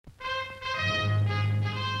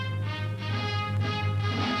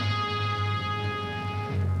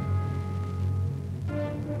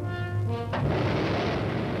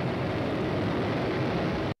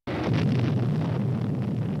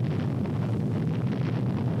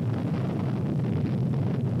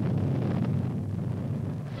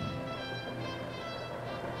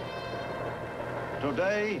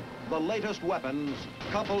Today, the latest weapons,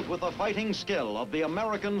 coupled with the fighting skill of the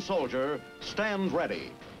American soldier, stand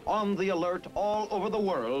ready, on the alert all over the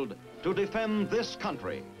world to defend this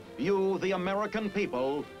country, you, the American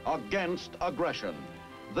people, against aggression.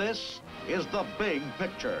 This is The Big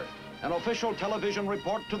Picture, an official television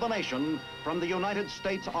report to the nation from the United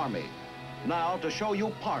States Army. Now, to show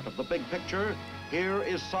you part of the big picture, here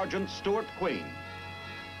is Sergeant Stuart Queen.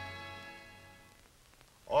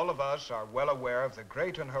 All of us are well aware of the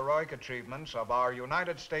great and heroic achievements of our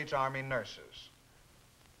United States Army nurses.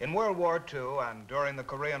 In World War II and during the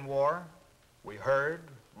Korean War, we heard,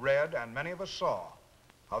 read, and many of us saw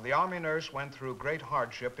how the Army nurse went through great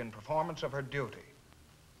hardship in performance of her duty,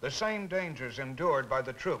 the same dangers endured by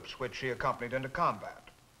the troops which she accompanied into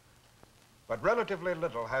combat. But relatively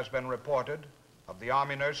little has been reported of the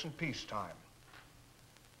Army nurse in peacetime.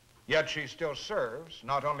 Yet she still serves,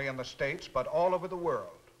 not only in the States, but all over the world.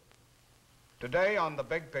 Today, on The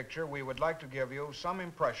Big Picture, we would like to give you some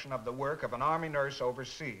impression of the work of an Army nurse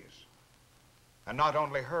overseas. And not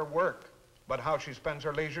only her work, but how she spends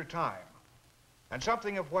her leisure time, and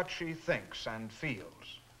something of what she thinks and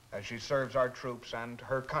feels as she serves our troops and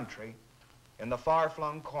her country in the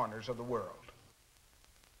far-flung corners of the world.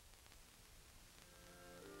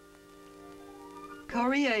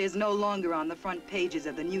 Korea is no longer on the front pages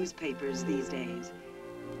of the newspapers these days.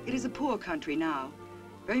 It is a poor country now,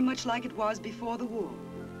 very much like it was before the war,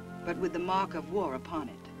 but with the mark of war upon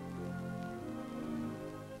it.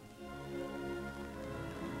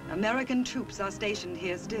 American troops are stationed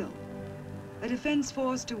here still, a defense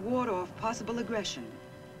force to ward off possible aggression.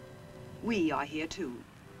 We are here too,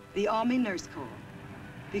 the Army Nurse Corps,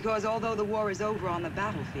 because although the war is over on the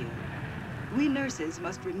battlefield, we nurses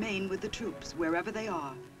must remain with the troops wherever they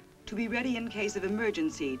are, to be ready in case of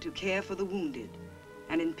emergency to care for the wounded,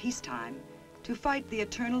 and in peacetime, to fight the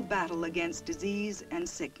eternal battle against disease and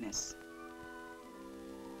sickness.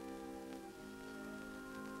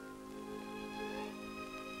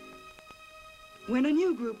 When a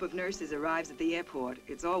new group of nurses arrives at the airport,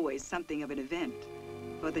 it's always something of an event,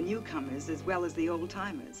 for the newcomers as well as the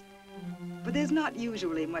old-timers. But there's not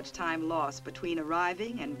usually much time lost between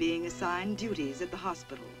arriving and being assigned duties at the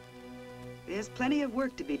hospital. There's plenty of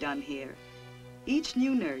work to be done here. Each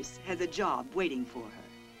new nurse has a job waiting for her.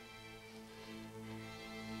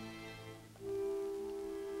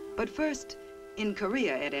 But first, in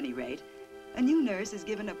Korea at any rate, a new nurse is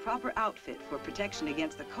given a proper outfit for protection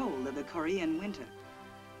against the cold of the Korean winter.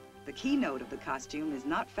 The keynote of the costume is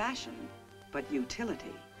not fashion, but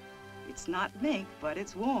utility. It's not mink, but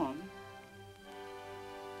it's warm.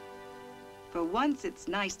 For once, it's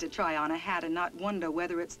nice to try on a hat and not wonder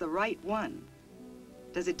whether it's the right one.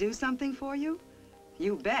 Does it do something for you?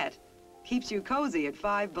 You bet. Keeps you cozy at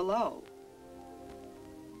 5 below.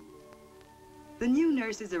 The new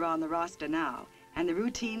nurses are on the roster now, and the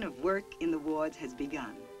routine of work in the wards has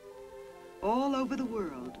begun. All over the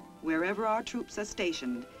world, wherever our troops are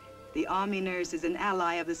stationed, the Army nurse is an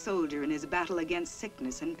ally of the soldier in his battle against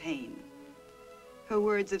sickness and pain. Her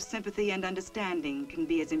words of sympathy and understanding can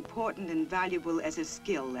be as important and valuable as her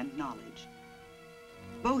skill and knowledge.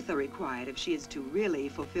 Both are required if she is to really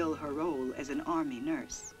fulfill her role as an Army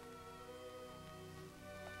nurse.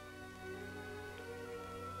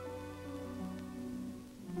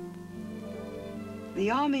 The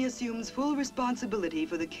Army assumes full responsibility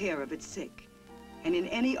for the care of its sick, and in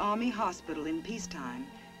any Army hospital in peacetime,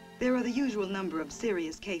 there are the usual number of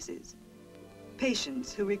serious cases,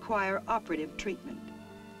 patients who require operative treatment.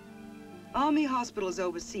 Army hospitals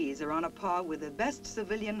overseas are on a par with the best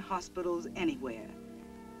civilian hospitals anywhere,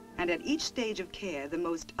 and at each stage of care, the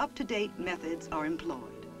most up-to-date methods are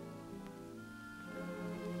employed.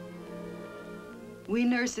 We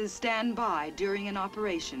nurses stand by during an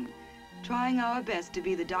operation, trying our best to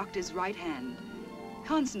be the doctor's right hand,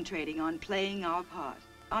 concentrating on playing our part,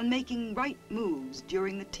 on making right moves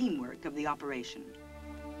during the teamwork of the operation.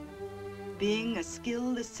 Being a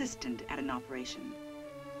skilled assistant at an operation,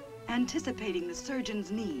 anticipating the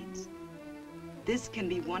surgeon's needs. This can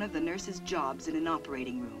be one of the nurse's jobs in an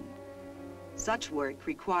operating room. Such work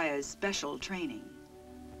requires special training.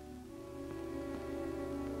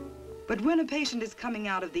 But when a patient is coming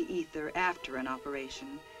out of the ether after an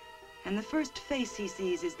operation, and the first face he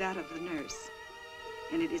sees is that of the nurse,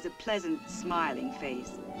 and it is a pleasant, smiling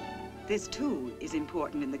face, this too is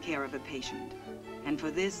important in the care of a patient, and for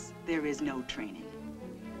this there is no training.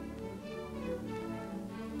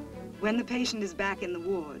 When the patient is back in the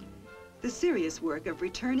ward, the serious work of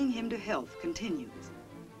returning him to health continues.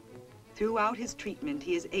 Throughout his treatment,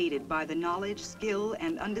 he is aided by the knowledge, skill,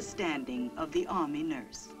 and understanding of the Army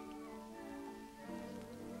nurse.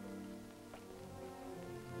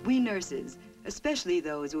 We nurses, especially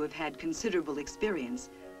those who have had considerable experience,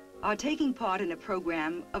 are taking part in a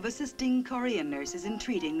program of assisting Korean nurses in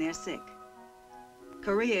treating their sick.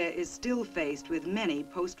 Korea is still faced with many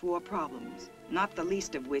post-war problems, not the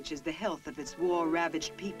least of which is the health of its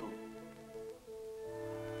war-ravaged people.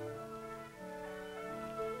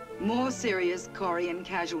 More serious Korean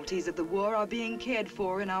casualties of the war are being cared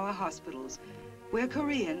for in our hospitals, where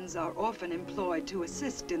Koreans are often employed to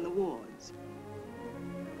assist in the wards.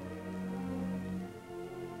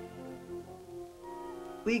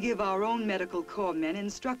 We give our own medical corps men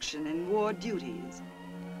instruction in ward duties,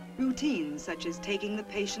 routines such as taking the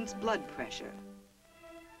patient's blood pressure.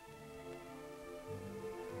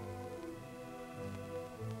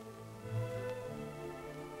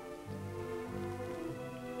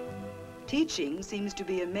 Teaching seems to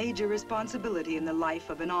be a major responsibility in the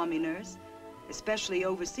life of an Army nurse, especially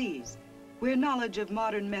overseas, where knowledge of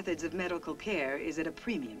modern methods of medical care is at a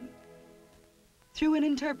premium. Through an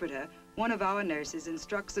interpreter, one of our nurses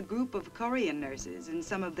instructs a group of Korean nurses in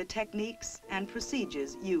some of the techniques and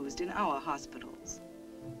procedures used in our hospitals.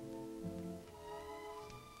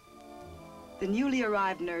 The newly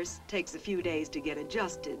arrived nurse takes a few days to get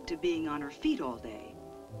adjusted to being on her feet all day.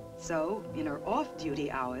 So, in her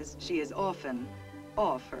off-duty hours, she is often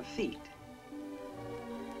off her feet.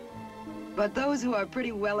 But those who are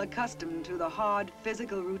pretty well accustomed to the hard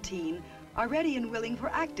physical routine are ready and willing for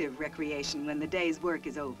active recreation when the day's work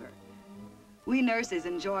is over. We nurses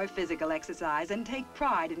enjoy physical exercise and take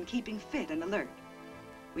pride in keeping fit and alert.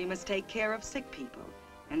 We must take care of sick people,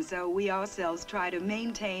 and so we ourselves try to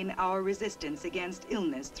maintain our resistance against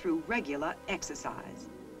illness through regular exercise.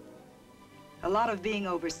 A lot of being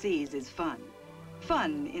overseas is fun.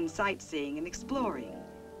 Fun in sightseeing and exploring.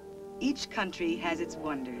 Each country has its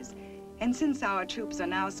wonders, and since our troops are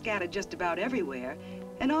now scattered just about everywhere,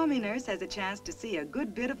 an Army nurse has a chance to see a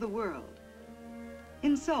good bit of the world.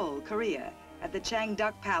 In Seoul, Korea, at the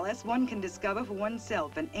Changdeok Palace, one can discover for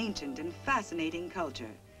oneself an ancient and fascinating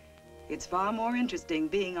culture. It's far more interesting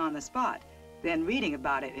being on the spot than reading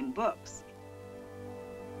about it in books.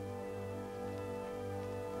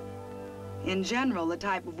 In general, the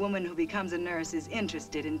type of woman who becomes a nurse is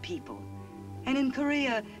interested in people. And in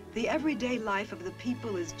Korea, the everyday life of the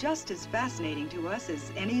people is just as fascinating to us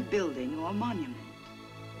as any building or monument.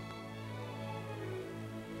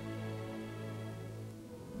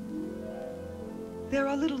 There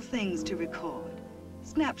are little things to record,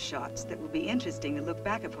 snapshots that will be interesting to look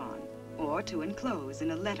back upon, or to enclose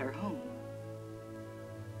in a letter home.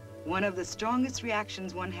 One of the strongest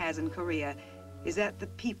reactions one has in Korea is that the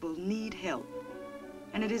people need help,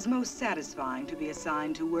 and it is most satisfying to be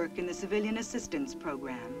assigned to work in the Civilian Assistance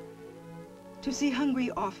Program, to see hungry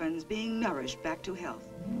orphans being nourished back to health,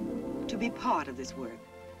 to be part of this work,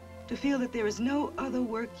 to feel that there is no other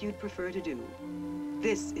work you'd prefer to do.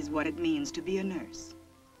 This is what it means to be a nurse.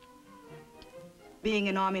 Being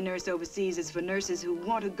an Army nurse overseas is for nurses who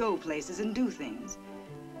want to go places and do things.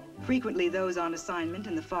 Frequently, those on assignment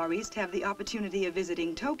in the Far East have the opportunity of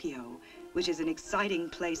visiting Tokyo, which is an exciting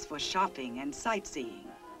place for shopping and sightseeing.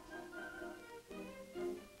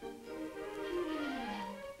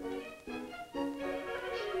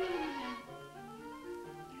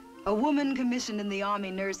 A woman commissioned in the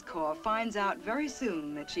Army Nurse Corps finds out very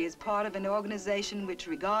soon that she is part of an organization which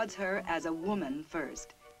regards her as a woman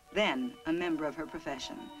first, then a member of her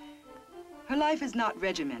profession. Her life is not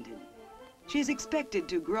regimented. She is expected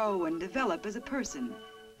to grow and develop as a person,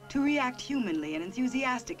 to react humanly and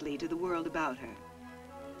enthusiastically to the world about her.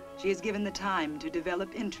 She is given the time to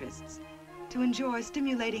develop interests, to enjoy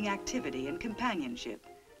stimulating activity and companionship.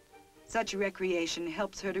 Such recreation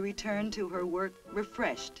helps her to return to her work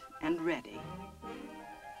refreshed and ready.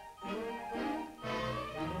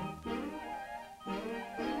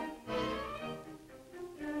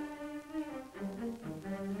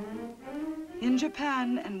 In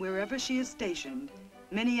Japan and wherever she is stationed,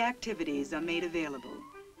 many activities are made available.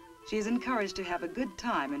 She is encouraged to have a good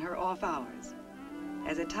time in her off hours.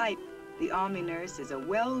 As a type, the Army nurse is a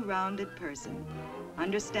well-rounded person,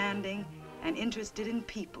 understanding and interested in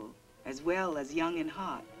people, as well as young in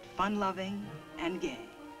heart, fun-loving and gay.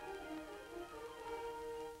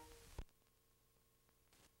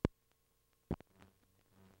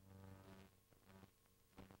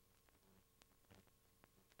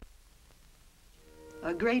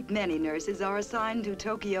 A great many nurses are assigned to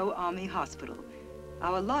Tokyo Army Hospital,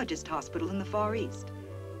 our largest hospital in the Far East.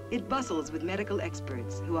 It bustles with medical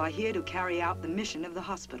experts who are here to carry out the mission of the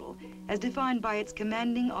hospital, as defined by its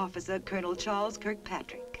commanding officer, Colonel Charles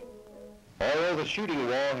Kirkpatrick. Although the shooting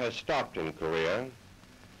war has stopped in Korea,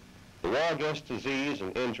 the war against disease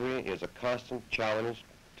and injury is a constant challenge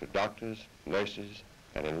to doctors, nurses,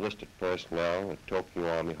 and enlisted personnel at Tokyo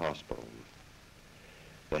Army Hospital.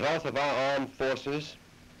 The health of our armed forces,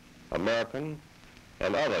 American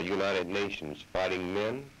and other United Nations fighting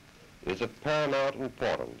men, is of paramount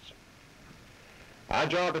importance. Our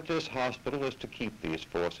job at this hospital is to keep these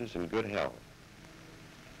forces in good health.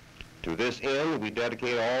 To this end, we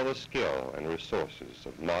dedicate all the skill and resources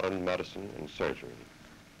of modern medicine and surgery.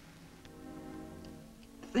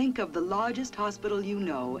 Think of the largest hospital you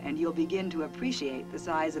know, and you'll begin to appreciate the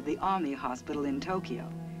size of the Army Hospital in Tokyo.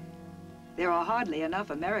 There are hardly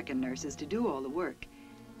enough American nurses to do all the work,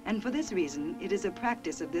 and for this reason, it is a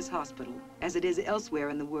practice of this hospital, as it is elsewhere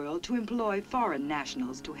in the world, to employ foreign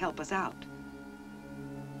nationals to help us out.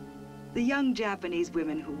 The young Japanese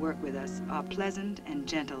women who work with us are pleasant and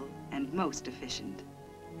gentle and most efficient.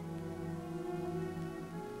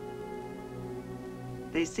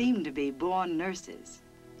 They seem to be born nurses.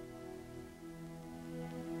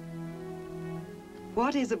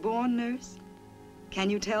 What is a born nurse? Can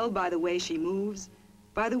you tell by the way she moves,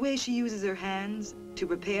 by the way she uses her hands to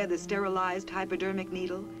prepare the sterilized hypodermic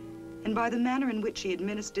needle, and by the manner in which she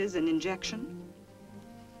administers an injection?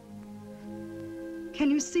 Can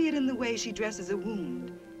you see it in the way she dresses a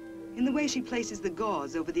wound, in the way she places the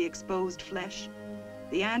gauze over the exposed flesh?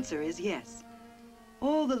 The answer is yes.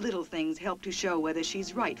 All the little things help to show whether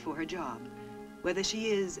she's right for her job, whether she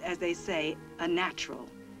is, as they say, a natural.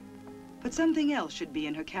 But something else should be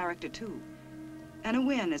in her character, too. An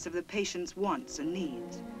awareness of the patient's wants and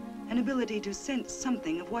needs, an ability to sense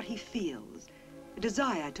something of what he feels, a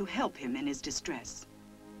desire to help him in his distress.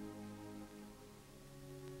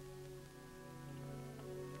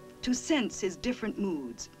 To sense his different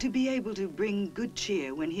moods, to be able to bring good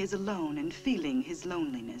cheer when he is alone and feeling his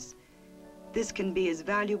loneliness. This can be as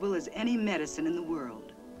valuable as any medicine in the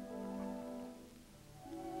world.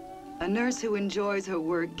 A nurse who enjoys her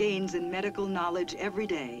work gains in medical knowledge every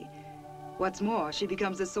day. What's more, she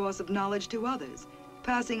becomes a source of knowledge to others,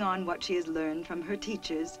 passing on what she has learned from her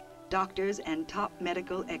teachers, doctors, and top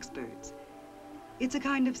medical experts. It's a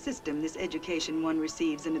kind of system, this education one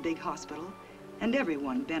receives in a big hospital, and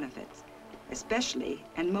everyone benefits, especially,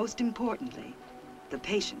 and most importantly, the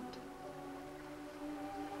patient.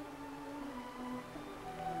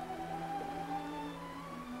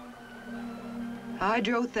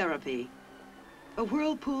 Hydrotherapy, a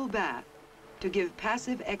whirlpool bath to give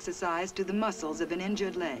passive exercise to the muscles of an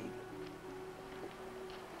injured leg.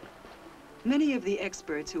 Many of the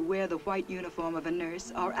experts who wear the white uniform of a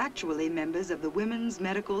nurse are actually members of the Women's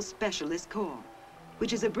Medical Specialist Corps,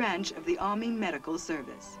 which is a branch of the Army Medical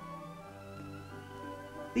Service.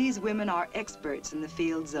 These women are experts in the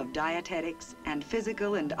fields of dietetics and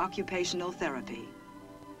physical and occupational therapy.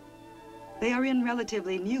 They are in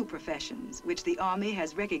relatively new professions, which the Army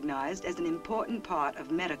has recognized as an important part of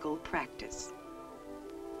medical practice.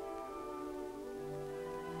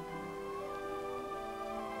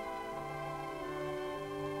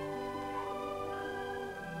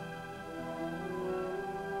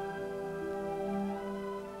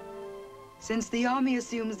 Since the Army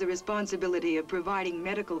assumes the responsibility of providing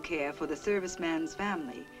medical care for the serviceman's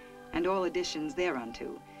family and all additions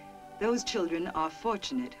thereunto, those children are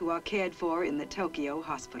fortunate who are cared for in the Tokyo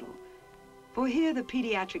hospital. For here the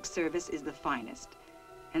pediatric service is the finest,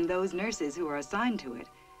 and those nurses who are assigned to it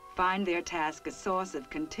find their task a source of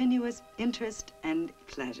continuous interest and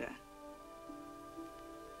pleasure.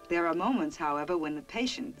 There are moments, however, when the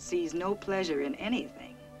patient sees no pleasure in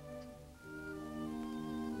anything.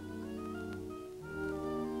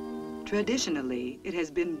 Traditionally, it has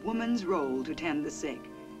been woman's role to tend the sick,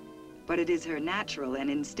 but it is her natural and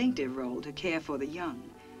instinctive role to care for the young.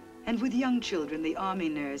 And with young children, the Army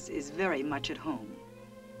nurse is very much at home.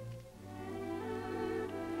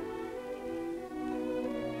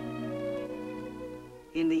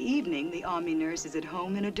 In the evening, the Army nurse is at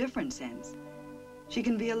home in a different sense. She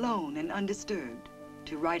can be alone and undisturbed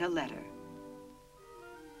to write a letter.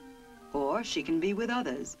 Or she can be with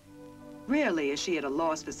others. Rarely is she at a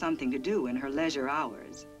loss for something to do in her leisure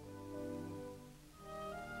hours.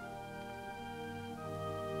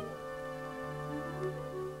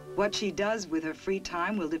 What she does with her free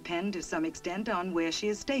time will depend to some extent on where she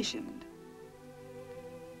is stationed.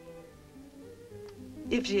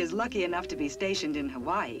 If she is lucky enough to be stationed in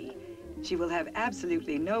Hawaii, she will have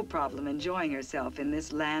absolutely no problem enjoying herself in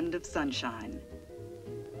this land of sunshine.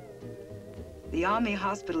 The Army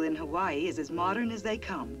hospital in Hawaii is as modern as they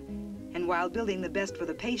come, and while building the best for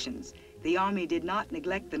the patients, the Army did not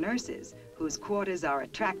neglect the nurses, whose quarters are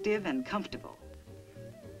attractive and comfortable.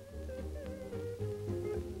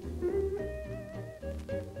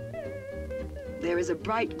 There is a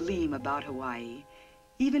bright gleam about Hawaii.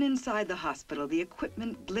 Even inside the hospital, the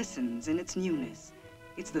equipment glistens in its newness.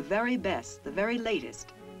 It's the very best, the very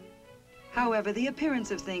latest. However, the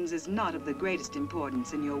appearance of things is not of the greatest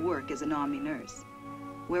importance in your work as an Army nurse.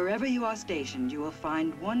 Wherever you are stationed, you will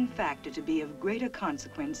find one factor to be of greater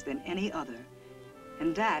consequence than any other,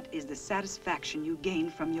 and that is the satisfaction you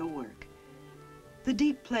gain from your work. The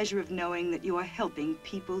deep pleasure of knowing that you are helping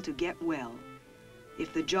people to get well.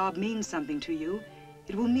 If the job means something to you,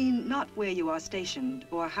 it will mean not where you are stationed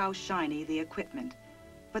or how shiny the equipment,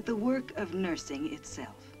 but the work of nursing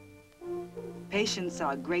itself. Patients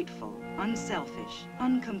are grateful, unselfish,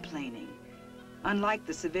 uncomplaining. Unlike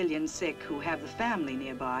the civilian sick who have the family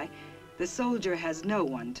nearby, the soldier has no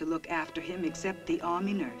one to look after him except the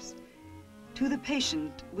Army nurse. To the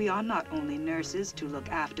patient, we are not only nurses to look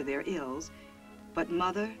after their ills, but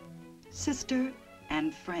mother, sister,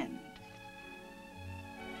 and friend.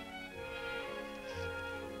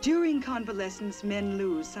 During convalescence, men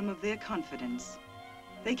lose some of their confidence.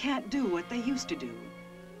 They can't do what they used to do.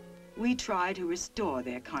 We try to restore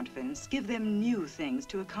their confidence, give them new things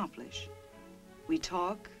to accomplish. We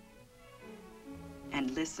talk and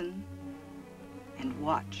listen and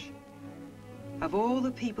watch. Of all the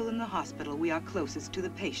people in the hospital, we are closest to the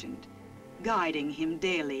patient, guiding him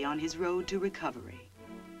daily on his road to recovery.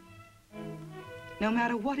 No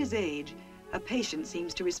matter what his age, a patient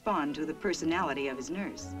seems to respond to the personality of his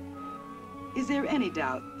nurse. Is there any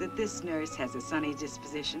doubt that this nurse has a sunny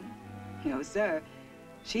disposition? No, sir.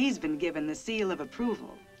 She's been given the seal of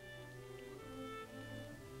approval.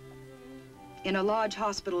 In a large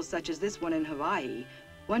hospital such as this one in Hawaii,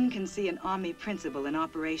 one can see an Army principle in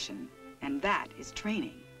operation, and that is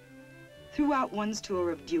training. Throughout one's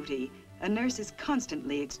tour of duty, a nurse is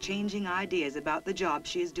constantly exchanging ideas about the job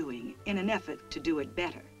she is doing in an effort to do it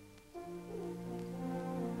better.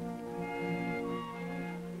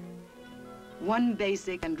 One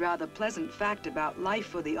basic and rather pleasant fact about life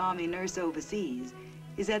for the Army nurse overseas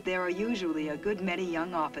is that there are usually a good many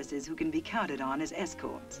young officers who can be counted on as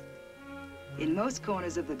escorts. In most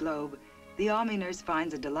corners of the globe, the Army nurse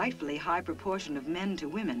finds a delightfully high proportion of men to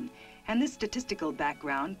women, and this statistical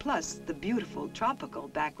background, plus the beautiful tropical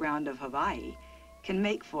background of Hawaii, can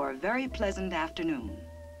make for a very pleasant afternoon.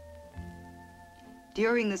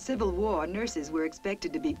 During the Civil War, nurses were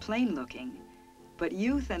expected to be plain-looking, but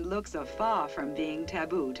youth and looks are far from being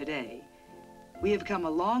taboo today. We have come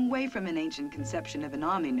a long way from an ancient conception of an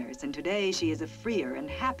Army nurse, and today she is a freer and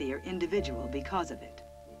happier individual because of it.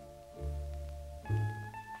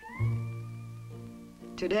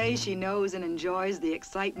 Today she knows and enjoys the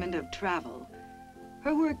excitement of travel.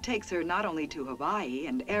 Her work takes her not only to Hawaii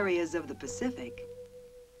and areas of the Pacific,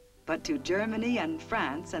 but to Germany and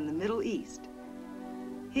France and the Middle East.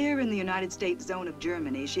 Here in the United States zone of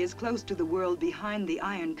Germany, she is close to the world behind the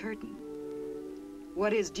Iron Curtain.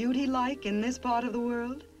 What is duty like in this part of the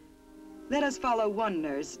world? Let us follow one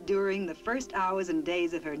nurse during the first hours and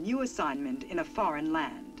days of her new assignment in a foreign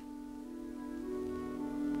land.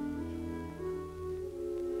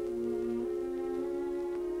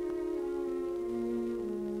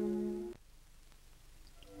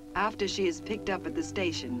 After she is picked up at the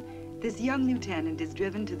station, this young lieutenant is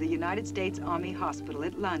driven to the United States Army Hospital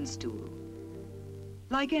at Landstuhl.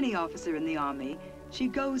 Like any officer in the Army, she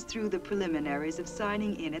goes through the preliminaries of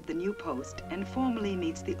signing in at the new post and formally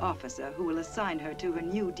meets the officer who will assign her to her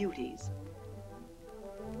new duties.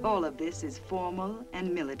 All of this is formal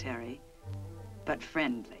and military, but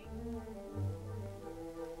friendly.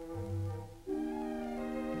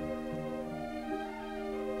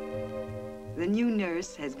 The new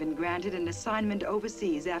nurse has been granted an assignment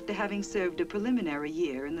overseas after having served a preliminary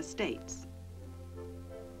year in the States.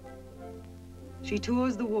 She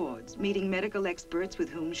tours the wards, meeting medical experts with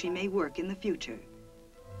whom she may work in the future.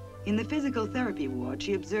 In the physical therapy ward,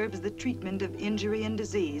 she observes the treatment of injury and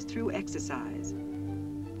disease through exercise.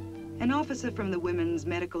 An officer from the Women's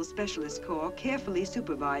Medical Specialist Corps carefully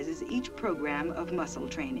supervises each program of muscle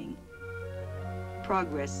training.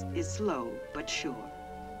 Progress is slow but sure.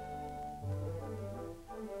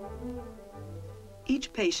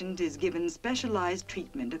 Each patient is given specialized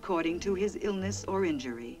treatment according to his illness or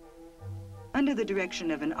injury. Under the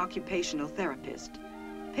direction of an occupational therapist,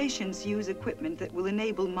 patients use equipment that will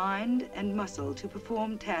enable mind and muscle to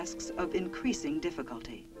perform tasks of increasing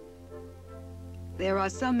difficulty. There are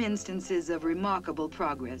some instances of remarkable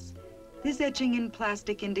progress. This etching in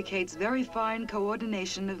plastic indicates very fine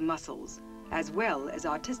coordination of muscles, as well as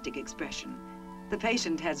artistic expression. The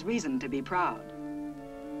patient has reason to be proud.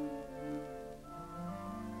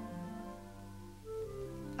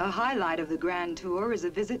 A highlight of the grand tour is a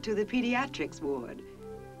visit to the pediatrics ward.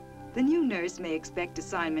 The new nurse may expect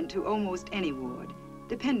assignment to almost any ward,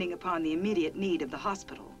 depending upon the immediate need of the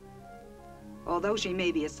hospital. Although she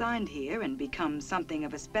may be assigned here and become something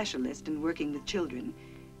of a specialist in working with children,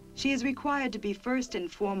 she is required to be first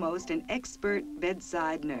and foremost an expert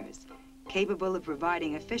bedside nurse, capable of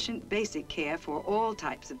providing efficient basic care for all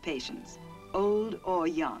types of patients, old or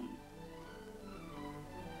young.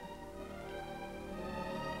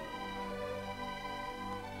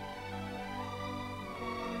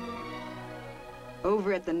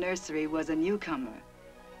 Over at the nursery was a newcomer,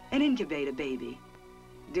 an incubator baby,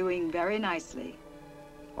 doing very nicely.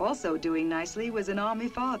 Also doing nicely was an Army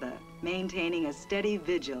father, maintaining a steady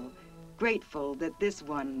vigil, grateful that this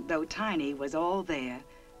one, though tiny, was all there,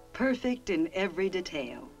 perfect in every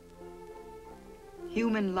detail.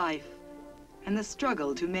 Human life and the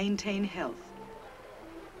struggle to maintain health.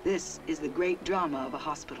 This is the great drama of a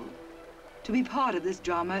hospital. To be part of this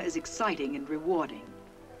drama is exciting and rewarding.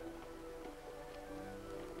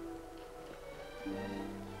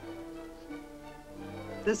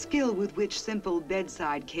 The skill with which simple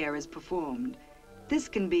bedside care is performed, this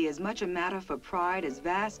can be as much a matter for pride as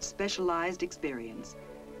vast specialized experience.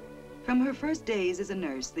 From her first days as a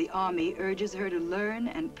nurse, the Army urges her to learn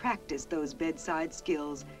and practice those bedside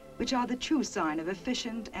skills which are the true sign of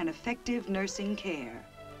efficient and effective nursing care.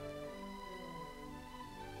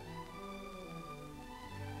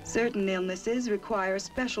 Certain illnesses require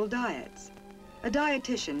special diets. A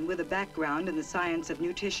dietitian with a background in the science of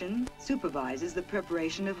nutrition supervises the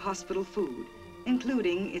preparation of hospital food,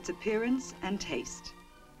 including its appearance and taste.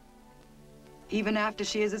 Even after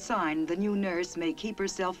she is assigned, the new nurse may keep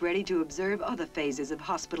herself ready to observe other phases of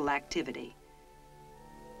hospital activity.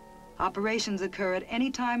 Operations occur at any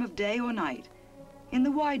time of day or night. In the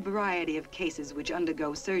wide variety of cases which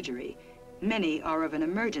undergo surgery, many are of an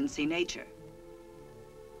emergency nature.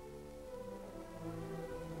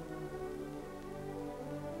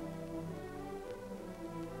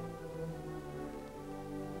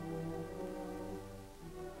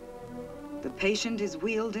 The patient is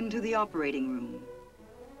wheeled into the operating room.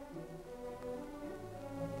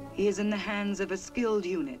 He is in the hands of a skilled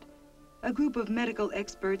unit, a group of medical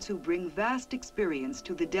experts who bring vast experience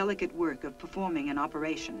to the delicate work of performing an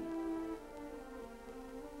operation.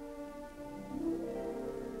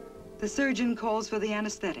 The surgeon calls for the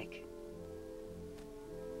anesthetic.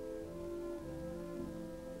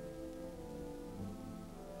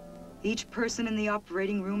 Each person in the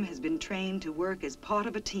operating room has been trained to work as part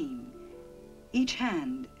of a team. Each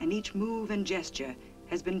hand and each move and gesture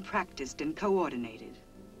has been practiced and coordinated.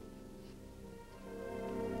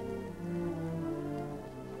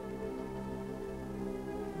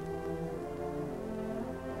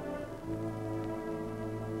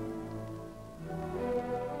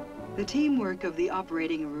 The teamwork of the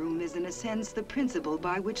operating room is in a sense the principle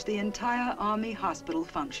by which the entire Army hospital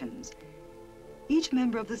functions. Each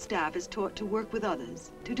member of the staff is taught to work with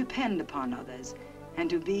others, to depend upon others, and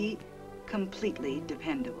to be completely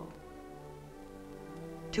dependable.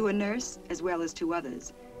 To a nurse, as well as to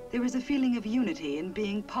others, there is a feeling of unity in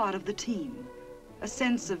being part of the team, a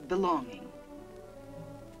sense of belonging.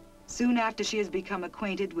 Soon after she has become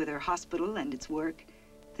acquainted with her hospital and its work,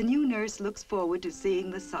 the new nurse looks forward to seeing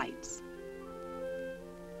the sights.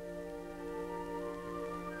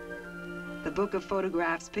 The book of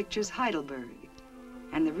photographs pictures Heidelberg,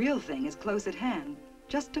 and the real thing is close at hand,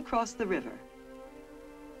 just across the river.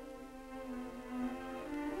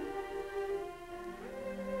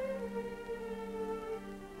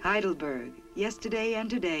 Heidelberg, yesterday and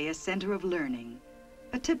today a center of learning,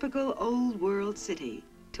 a typical old world city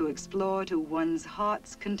to explore to one's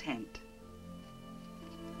heart's content.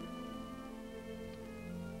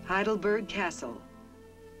 Heidelberg Castle.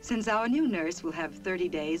 Since our new nurse will have 30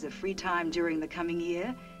 days of free time during the coming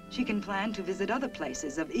year, she can plan to visit other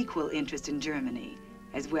places of equal interest in Germany,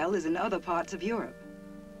 as well as in other parts of Europe.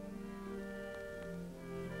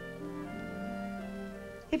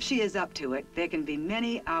 If she is up to it, there can be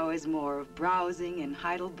many hours more of browsing in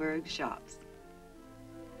Heidelberg shops.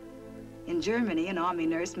 In Germany, an Army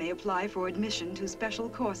nurse may apply for admission to special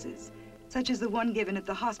courses, such as the one given at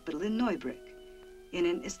the hospital in Neubrück, in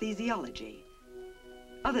anesthesiology.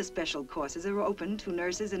 Other special courses are open to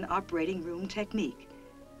nurses in operating room technique,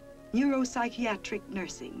 neuropsychiatric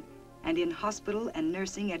nursing, and in hospital and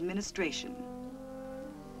nursing administration.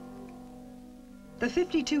 The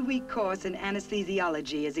 52-week course in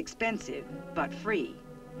anesthesiology is expensive, but free.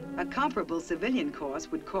 A comparable civilian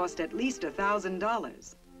course would cost at least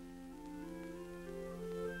 $1,000.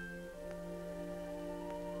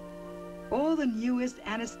 All the newest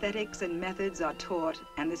anesthetics and methods are taught,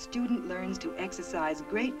 and the student learns to exercise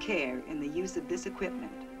great care in the use of this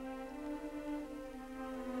equipment.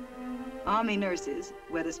 Army nurses,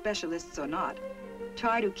 whether specialists or not,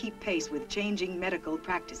 try to keep pace with changing medical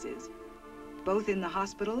practices. Both in the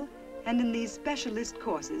hospital and in these specialist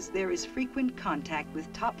courses, there is frequent contact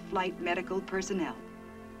with top-flight medical personnel.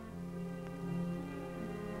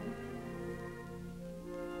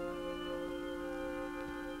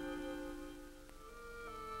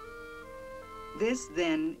 This,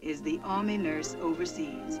 then, is the Army nurse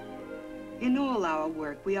overseas. In all our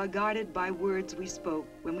work, we are guided by words we spoke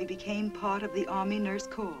when we became part of the Army Nurse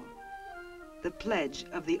Corps, the pledge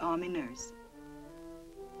of the Army nurse.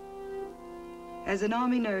 As an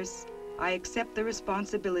Army nurse, I accept the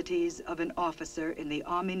responsibilities of an officer in the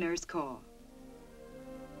Army Nurse Corps.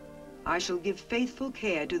 I shall give faithful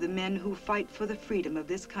care to the men who fight for the freedom of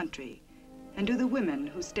this country and to the women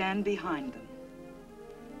who stand behind them.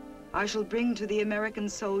 I shall bring to the American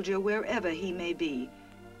soldier, wherever he may be,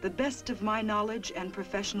 the best of my knowledge and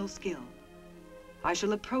professional skill. I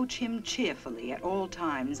shall approach him cheerfully at all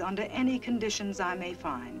times, under any conditions I may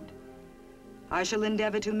find. I shall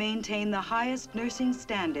endeavor to maintain the highest nursing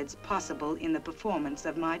standards possible in the performance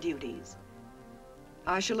of my duties.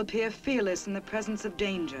 I shall appear fearless in the presence of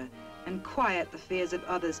danger and quiet the fears of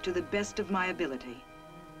others to the best of my ability.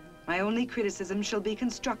 My only criticism shall be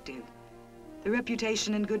constructive. The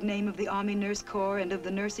reputation and good name of the Army Nurse Corps and of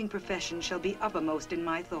the nursing profession shall be uppermost in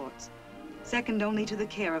my thoughts, second only to the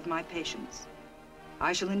care of my patients.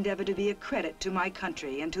 I shall endeavor to be a credit to my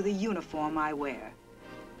country and to the uniform I wear.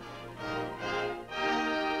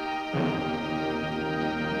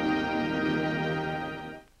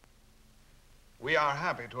 We are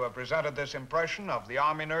happy to have presented this impression of the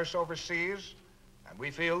Army nurse overseas, and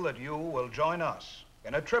we feel that you will join us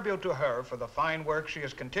in a tribute to her for the fine work she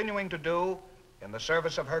is continuing to do in the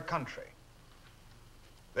service of her country.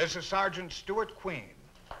 This is Sergeant Stuart Queen,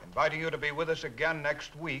 inviting you to be with us again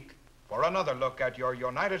next week for another look at your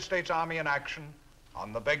United States Army in action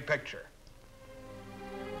on The Big Picture.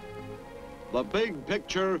 The Big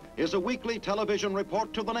Picture is a weekly television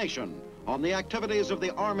report to the nation on the activities of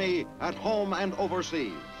the Army at home and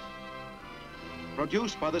overseas.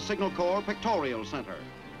 Produced by the Signal Corps Pictorial Center.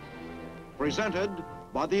 Presented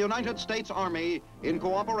by the United States Army in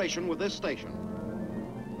cooperation with this station.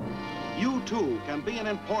 You too can be an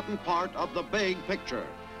important part of the big picture.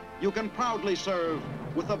 You can proudly serve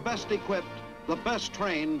with the best equipped, the best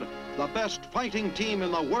trained, the best fighting team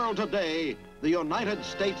in the world today, the United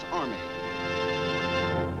States Army.